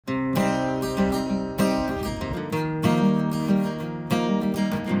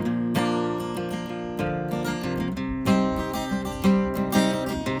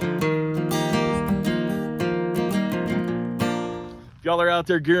y'all are out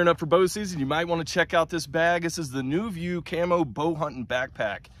there gearing up for bow season, you might want to check out this bag. This is the New View Camo Bow Hunting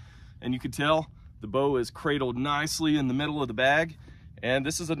Backpack. And you can tell the bow is cradled nicely in the middle of the bag. And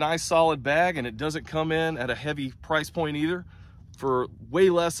this is a nice solid bag, and it doesn't come in at a heavy price point either. For way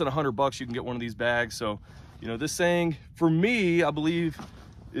less than $100, you can get one of these bags. So, you know, this thing, for me, I believe,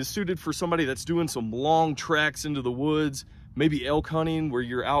 is suited for somebody that's doing some long treks into the woods, maybe elk hunting where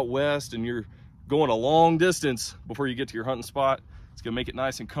you're out west and you're going a long distance before you get to your hunting spot. It's gonna make it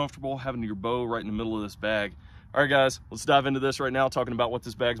nice and comfortable having your bow right in the middle of this bag. All right, guys, let's dive into this right now, talking about what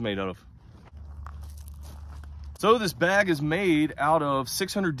this bag's made out of. So this bag is made out of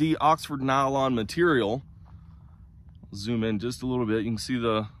 600D Oxford nylon material. I'll zoom in just a little bit, you can see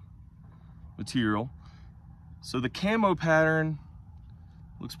the material. So the camo pattern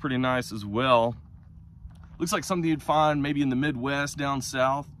looks pretty nice as well. Looks like something you'd find maybe in the Midwest, down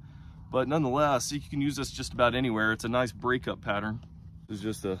south. But nonetheless, you can use this just about anywhere. It's a nice breakup pattern. There's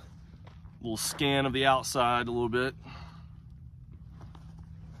just a little scan of the outside a little bit.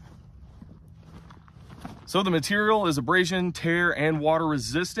 So the material is abrasion, tear, and water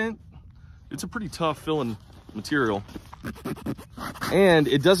resistant. It's a pretty tough filling material. And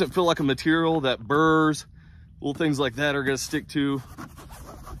it doesn't feel like a material that burrs, little things like that are gonna stick to.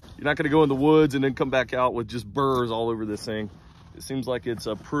 You're not gonna go in the woods and then come back out with just burrs all over this thing. It seems like it's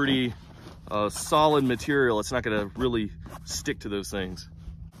a pretty solid material. It's not gonna really stick to those things.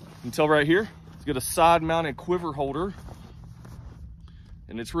 You can tell right here, it's got a side mounted quiver holder.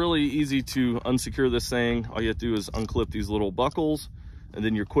 And it's really easy to unsecure this thing. All you have to do is unclip these little buckles and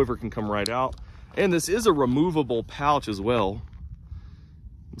then your quiver can come right out. And this is a removable pouch as well.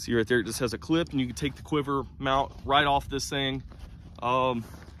 You can see right there, it just has a clip and you can take the quiver mount right off this thing.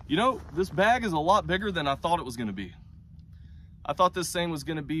 You know, this bag is a lot bigger than I thought it was gonna be. I thought this thing was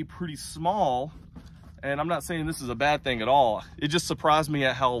gonna be pretty small, and I'm not saying this is a bad thing at all. It just surprised me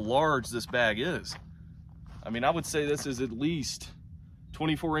at how large this bag is. I mean, I would say this is at least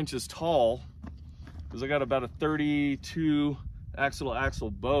 24 inches tall, because I got about a 32 axle to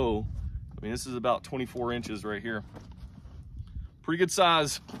axle bow. I mean, this is about 24 inches right here. Pretty good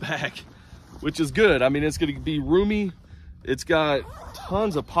size bag, which is good. I mean, it's gonna be roomy. It's got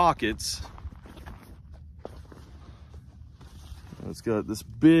tons of pockets. It's got this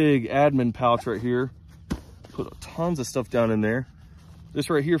big admin pouch right here. Put tons of stuff down in there. This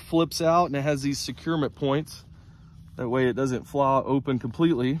right here flips out and it has these securement points. That way it doesn't fly open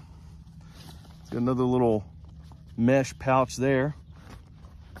completely. It's got another little mesh pouch there.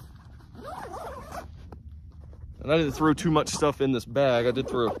 And I didn't throw too much stuff in this bag. I did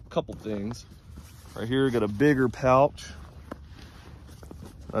throw a couple things. Right here, got a bigger pouch.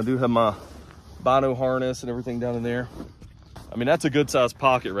 I do have my bino harness and everything down in there. I mean, that's a good sized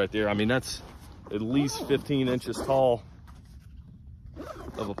pocket right there. I mean, that's at least 15 inches tall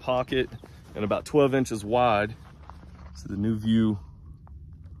of a pocket and about 12 inches wide. So the New View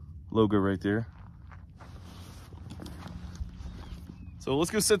logo right there. So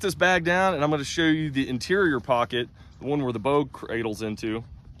let's go set this bag down and I'm gonna show you the interior pocket, the one where the bow cradles into.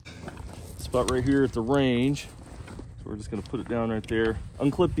 Spot right here at the range. So we're just gonna put it down right there.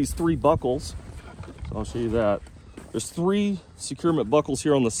 Unclip these 3 buckles. So I'll show you that. There's 3 securement buckles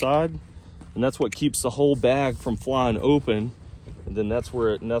here on the side, and that's what keeps the whole bag from flying open. And then that's where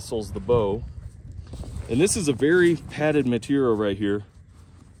it nestles the bow. And this is a very padded material right here.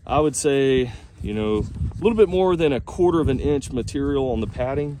 I would say, you know, a little bit more than 1/4 of an inch material on the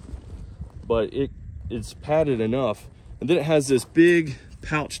padding, but it's padded enough. And then it has this big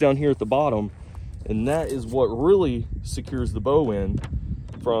pouch down here at the bottom, and that is what really secures the bow in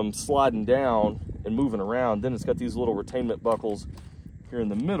from sliding down and moving around. Then it's got these little retainment buckles here in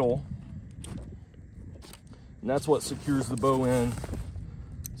the middle, and that's what secures the bow in,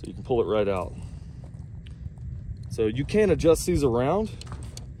 so you can pull it right out. So you can adjust these around.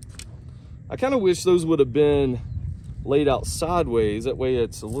 I kind of wish those would have been laid out sideways, that way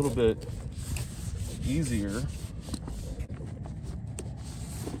it's a little bit easier.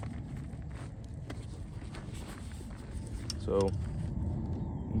 So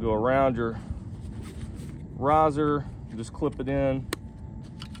you can go around your riser, just clip it in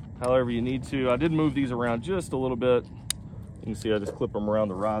however you need to. I did move these around just a little bit. You can see I just clip them around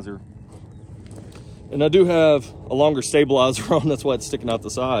the riser. And I do have a longer stabilizer on, that's why it's sticking out the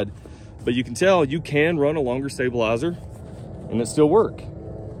side. But you can tell you can run a longer stabilizer and it still work.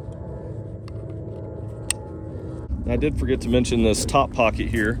 I did forget to mention this top pocket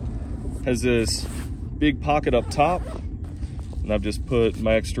here. Has this big pocket up top, and I've just put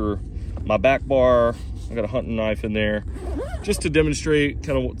my back bar. I got a hunting knife in there just to demonstrate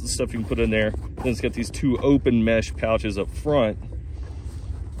kind of what the stuff you can put in there. Then it's got these 2 open mesh pouches up front.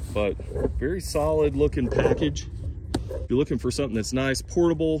 But very solid looking package. If you're looking for something that's nice,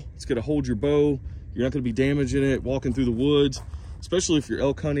 portable, it's gonna hold your bow. You're not gonna be damaging it walking through the woods, especially if you're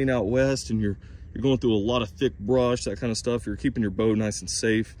elk hunting out west and you're going through a lot of thick brush, that kind of stuff. You're keeping your bow nice and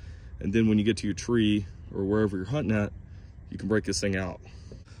safe. And then when you get to your tree or wherever you're hunting at, you can break this thing out.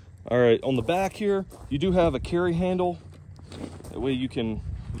 All right, on the back here, you do have a carry handle. That way you can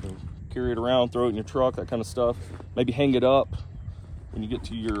carry it around, throw it in your truck, that kind of stuff. Maybe hang it up when you get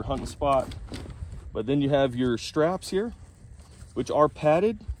to your hunting spot. But then you have your straps here, which are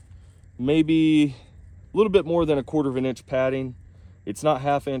padded, maybe a little bit more than 1/4 of an inch padding. It's not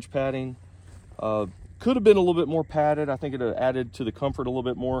 1/2 inch padding. Could have been a little bit more padded. I think it added to the comfort a little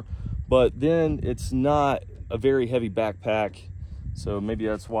bit more, but then it's not a very heavy backpack. So maybe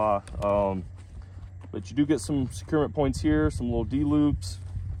that's why. But you do get some securement points here, some little D-loops.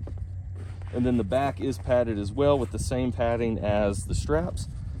 And then the back is padded as well with the same padding as the straps.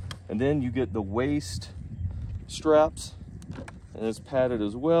 And then you get the waist straps, and it's padded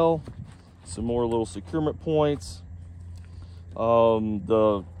as well. Some more little securement points.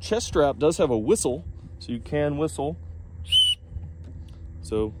 The chest strap does have a whistle, so you can whistle.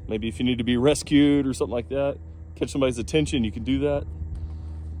 So maybe if you need to be rescued or something like that, catch somebody's attention, you can do that.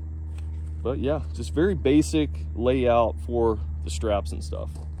 But yeah, just very basic layout for the straps and stuff.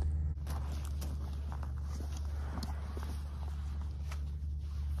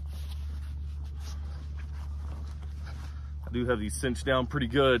 I do have these cinched down pretty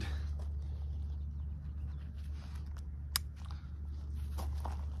good.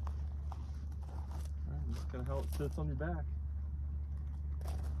 That's kind of how it sits on your back.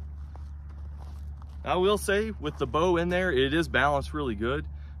 I will say with the bow in there, it is balanced really good,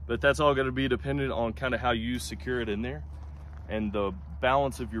 but that's all going to be dependent on kind of how you secure it in there and the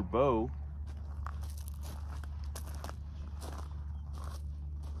balance of your bow.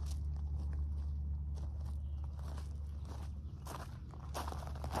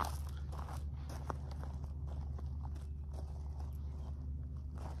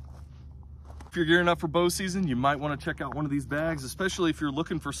 If you're gearing up for bow season, you might want to check out one of these bags, especially if you're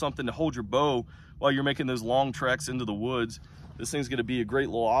looking for something to hold your bow while you're making those long treks into the woods. This thing's going to be a great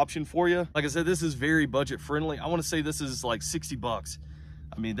little option for you. Like I said, this is very budget friendly. I want to say this is like 60 bucks.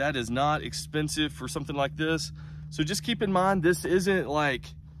 I mean, that is not expensive for something like this. So just keep in mind, this isn't like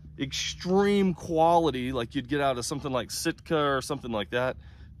extreme quality like you'd get out of something like Sitka or something like that.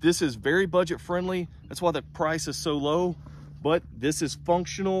 This is very budget friendly. That's why the price is so low. But this is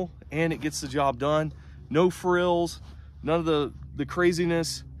functional and it gets the job done. No frills, none of the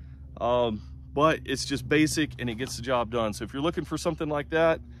craziness, but it's just basic and it gets the job done. So if you're looking for something like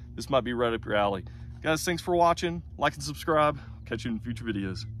that, this might be right up your alley. Guys, thanks for watching. Like and subscribe. Catch you in future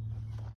videos.